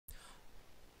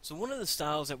So one of the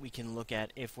styles that we can look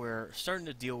at if we're starting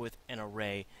to deal with an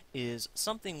array is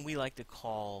something we like to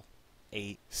call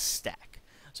a stack.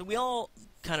 So we all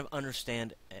kind of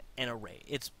understand an array.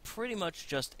 It's pretty much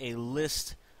just a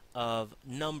list of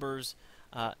numbers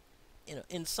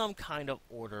in some kind of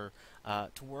order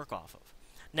to work off of.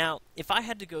 Now, if I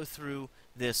had to go through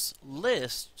this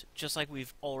list, just like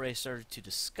we've already started to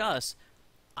discuss,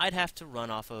 I'd have to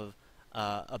run off of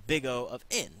a big O of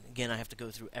n. Again, I have to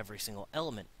go through every single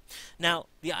element. Now,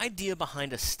 the idea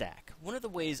behind a stack, one of the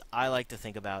ways I like to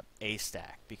think about a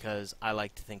stack, because I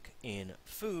like to think in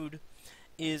food,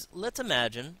 is let's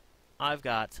imagine I've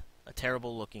got a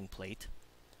terrible looking plate,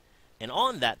 and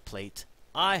on that plate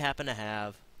I happen to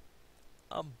have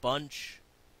a bunch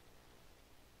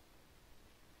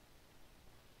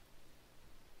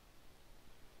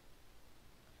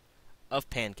of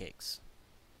pancakes.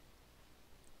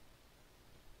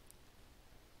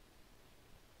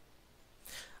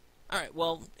 Alright,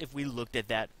 well, if we looked at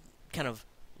that kind of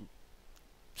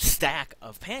stack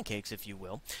of pancakes, if you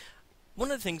will,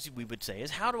 one of the things we would say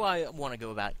is, how do I want to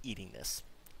go about eating this?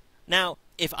 Now,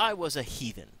 if I was a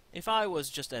heathen, if I was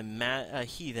just a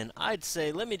heathen, I'd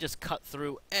say, let me just cut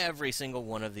through every single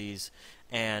one of these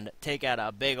and take out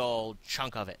a big old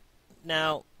chunk of it.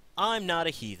 Now, I'm not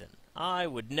a heathen. I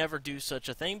would never do such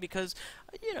a thing because,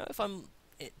 if I'm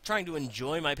trying to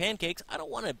enjoy my pancakes, I don't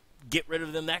want to get rid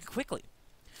of them that quickly.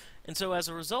 And so as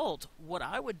a result, what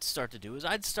I would start to do is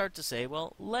I'd start to say,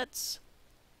 well, let's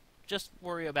just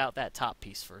worry about that top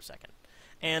piece for a second.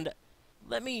 And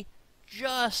let me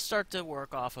just start to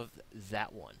work off of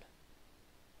that one.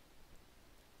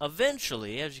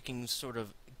 Eventually, as you can sort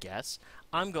of guess,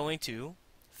 I'm going to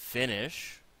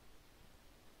finish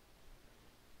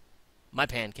my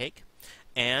pancake.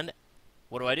 And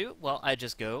what do? Well, I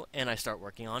just go and I start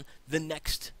working on the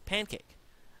next pancake.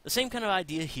 The same kind of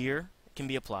idea here can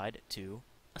be applied to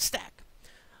a stack.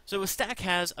 So a stack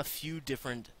has a few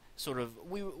different sort of,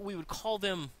 we would call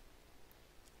them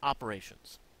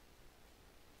operations.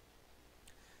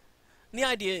 And the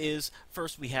idea is,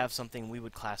 first we have something we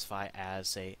would classify as,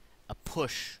 say, a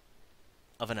push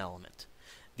of an element.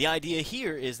 The idea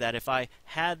here is that if I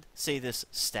had, say, this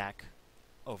stack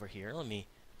over here, let me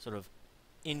sort of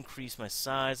increase my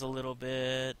size a little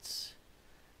bit,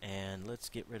 and let's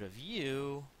get rid of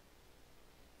you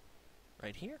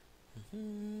right here.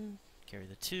 Carry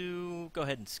the 2. Go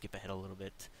ahead and skip ahead a little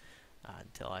bit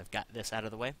until I've got this out of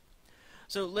the way.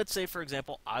 So let's say, for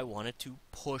example, I wanted to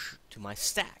push to my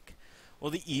stack.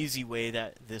 Well, the easy way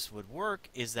that this would work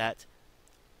is that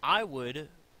I would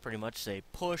pretty much say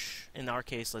push, in our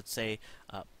case, let's say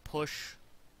push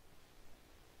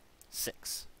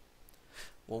 6.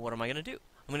 Well, what am I going to do?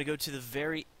 I'm going to go to the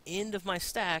very end of my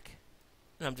stack,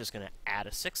 and I'm just going to add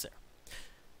a 6 there.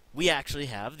 We actually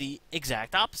have the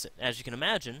exact opposite. As you can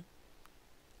imagine,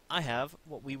 I have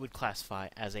what we would classify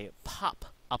as a pop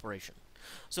operation.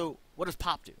 So what does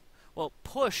pop do? Well,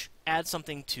 push adds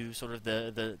something to sort of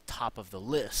the top of the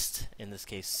list. In this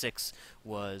case, 6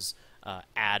 was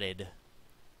added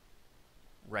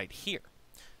right here.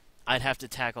 I'd have to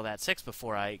tackle that 6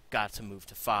 before I got to move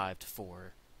to 5, to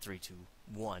 4, 3, 2,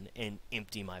 1, and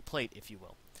empty my plate, if you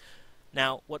will.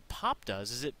 Now, what pop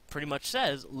does is it pretty much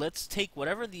says, let's take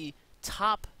whatever the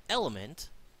top element,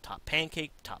 top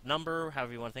pancake, top number,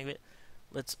 however you want to think of it,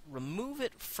 let's remove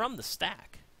it from the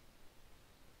stack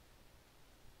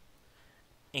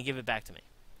and give it back to me.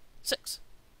 6.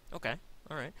 Okay,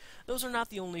 alright. Those are not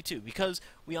the only two, because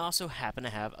we also happen to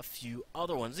have a few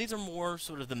other ones. These are more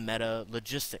sort of the meta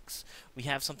logistics. We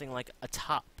have something like a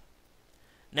top.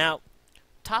 Now,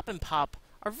 top and pop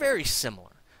are very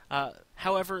similar.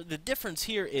 However, the difference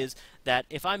here is that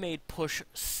if I made push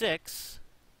 6,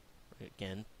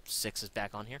 again, 6 is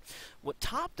back on here, what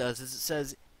top does is it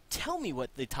says, tell me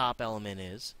what the top element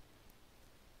is,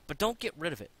 but don't get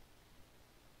rid of it.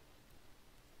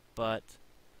 But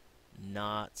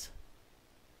not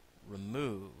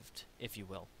removed, if you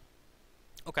will.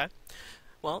 Okay.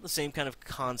 Well, the same kind of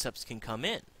concepts can come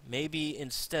in. Maybe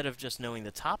instead of just knowing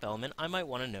the top element, I might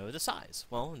want to know the size.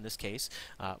 Well, in this case,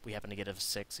 we happen to get a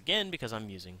 6 again because I'm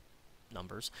using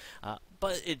numbers.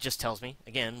 But it just tells me,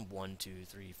 again, 1, 2,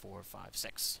 3, 4, 5,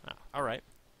 6. All right.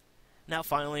 Now,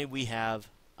 finally, we have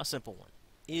a simple one.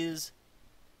 Is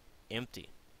empty.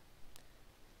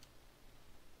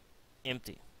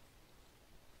 Empty.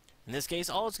 In this case,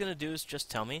 all it's going to do is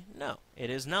just tell me, no, it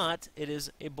is not. It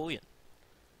is a Boolean.